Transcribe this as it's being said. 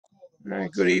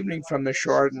Good evening from the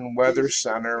Chardon Weather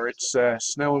Center. It's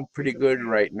snowing pretty good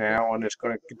right now, and it's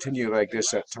going to continue like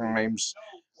this at times.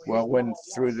 Well, when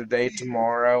through the day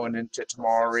tomorrow and into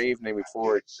tomorrow evening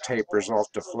before it tapers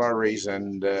off to flurries,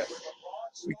 and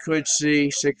we could see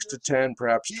 6 to 10,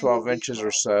 perhaps 12 inches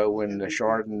or so in the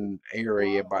Chardon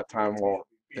area by the time all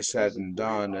is said and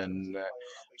done. And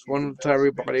just wanted to tell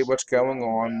everybody what's going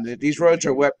on. These roads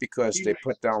are wet because they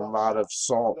put down a lot of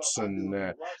salts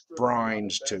and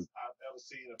brines to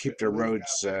keep the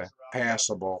roads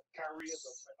passable.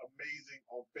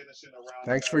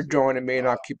 Thanks for joining me, and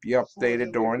I'll keep you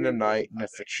updated during the night. And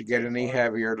if it should get any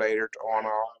heavier later on,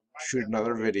 I'll shoot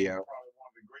another video.